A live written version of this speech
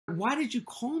why did you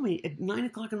call me at 9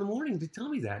 o'clock in the morning to tell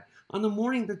me that? On the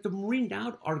morning that the Marine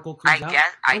Dowd article I comes out. guess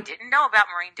I didn't know about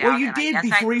Marine Dowd. Well, you and I did guess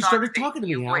before I you thought started that talking to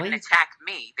me, you wouldn't Hallie. attack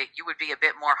me, that you would be a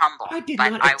bit more humble. I did but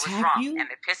not I was attack wrong, you. and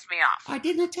it pissed me off. I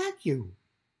didn't attack you.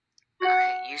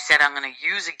 Okay, you said I'm going to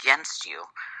use against you.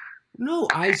 No,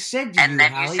 Okay. I said to and you,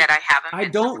 then Hallie, you said I haven't I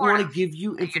been don't want to supportive. give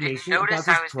you You didn't information notice about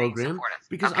this I was being program supportive.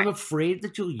 because Okay. I'm afraid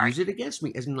that you'll use it against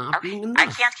me as not being enough.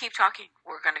 I can't keep talking.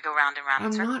 We're going to go round and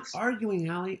round in I'm not circles. arguing,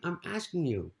 Hallie. I'm asking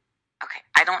you. Okay.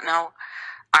 I don't know.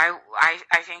 I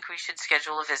think we should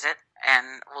schedule a visit and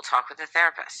we'll talk with the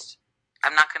therapist.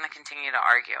 I'm not going to continue to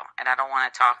argue, and I don't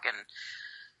want to talk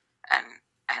and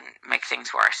make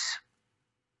things worse.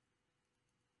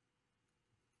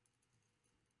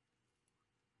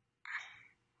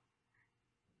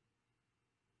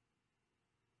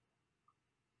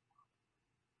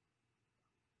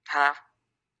 Hello?